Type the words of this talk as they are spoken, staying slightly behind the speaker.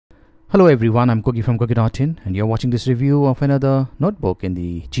Hello everyone, I'm Gogi from Gogi.in and you're watching this review of another notebook in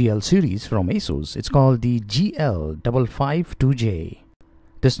the GL series from Asus. It's called the GL552J.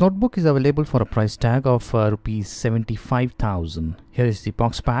 This notebook is available for a price tag of rupees 75,000. Here is the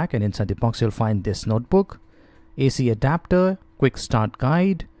box pack, and inside the box you'll find this notebook, AC adapter, quick start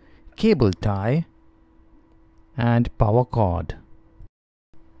guide, cable tie and power cord.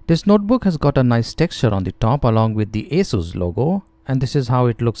 This notebook has got a nice texture on the top along with the Asus logo, and this is how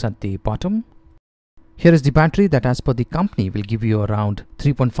it looks at the bottom. Here is the battery that, as per the company, will give you around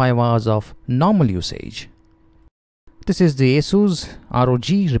 3.5 hours of normal usage. This is the Asus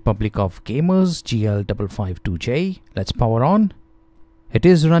ROG Republic of Gamers GL552J. Let's power on. It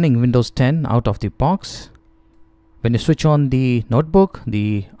is running Windows 10 out of the box. When you switch on the notebook,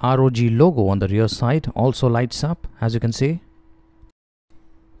 the ROG logo on the rear side also lights up, as you can see.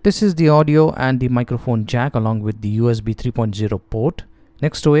 This is the audio and the microphone jack along with the USB 3.0 port.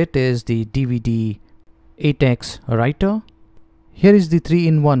 Next to it is the DVD 8X writer. Here is the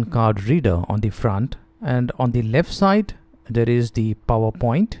 3-in-1 card reader on the front, and on the left side there is the power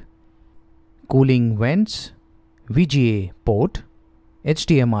point, cooling vents, VGA port,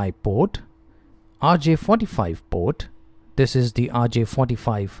 HDMI port, RJ45 port. This is the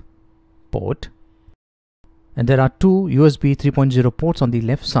RJ45 port. And there are two USB 3.0 ports on the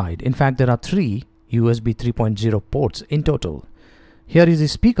left side. In fact, there are three USB 3.0 ports in total. Here is the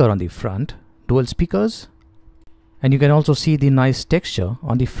speaker on the front, dual speakers. And you can also see the nice texture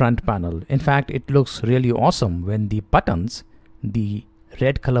on the front panel. In fact, it looks really awesome when the buttons, the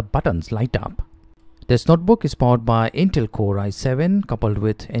red color buttons, light up. This notebook is powered by Intel Core i7 coupled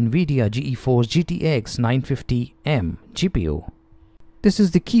with NVIDIA GeForce GTX 950M GPU. This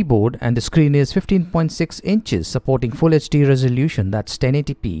is the keyboard, and the screen is 15.6 inches supporting Full HD resolution, that's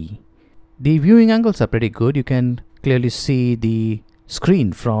 1080p. The viewing angles are pretty good. You can clearly see the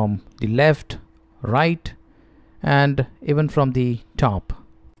screen from the left, right and even from the top.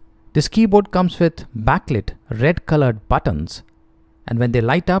 This keyboard comes with backlit red colored buttons, and when they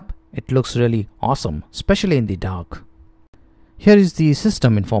light up it looks really awesome, especially in the dark. Here is the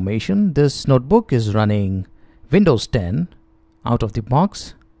system information. This notebook is running Windows 10 out of the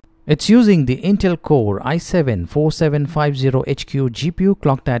box. It's using the Intel Core i7-4750HQ GPU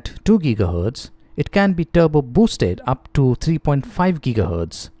clocked at 2 GHz. It can be turbo boosted up to 3.5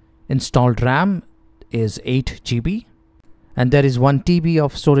 GHz. Installed RAM is 8 GB. And there is 1 TB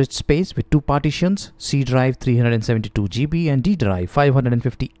of storage space with two partitions, C drive 372 GB and D drive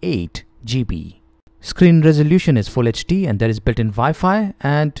 558 GB. Screen resolution is Full HD, and there is built-in Wi-Fi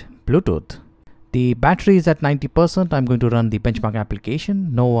and Bluetooth. The battery is at 90%. I'm going to run the benchmark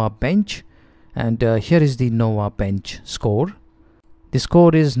application, Nova Bench, and here is the Nova Bench score. The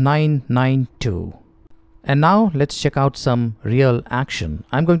score is 992. And now let's check out some real action.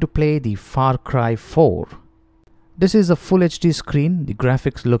 I'm going to play the FarCry 4. This is a Full HD screen. The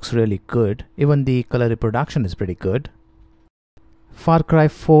graphics looks really good. Even the color reproduction is pretty good. FarCry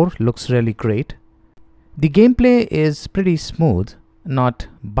 4 looks really great. The gameplay is pretty smooth. Not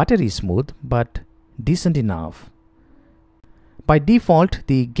buttery smooth, but decent enough. By default,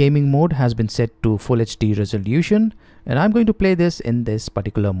 the gaming mode has been set to Full HD resolution, and I'm going to play this in this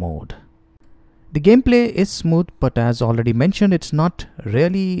particular mode. The gameplay is smooth, but as already mentioned, it's not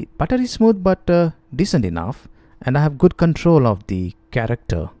really buttery smooth, but decent enough, and I have good control of the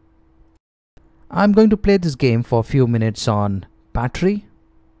character. I'm going to play this game for a few minutes on battery.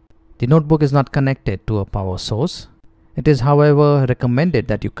 The notebook is not connected to a power source. It is, however, recommended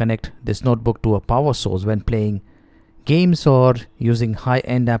that you connect this notebook to a power source when playing games or using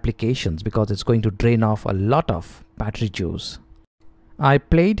high-end applications, because it's going to drain off a lot of battery juice. I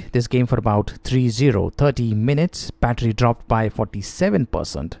played this game for about 30 minutes. Battery dropped by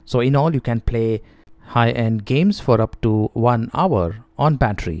 47%. So in all, you can play high-end games for up to 1 hour on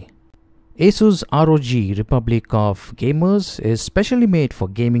battery. Asus ROG Republic of Gamers is specially made for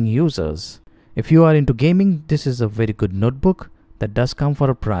gaming users. If you are into gaming, this is a very good notebook that does come for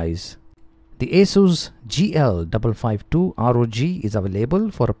a price. The Asus GL552 ROG is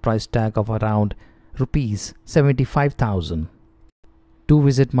available for a price tag of around rupees 75,000. Do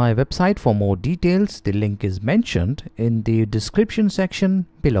visit my website for more details. The link is mentioned in the description section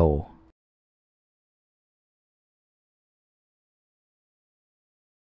below.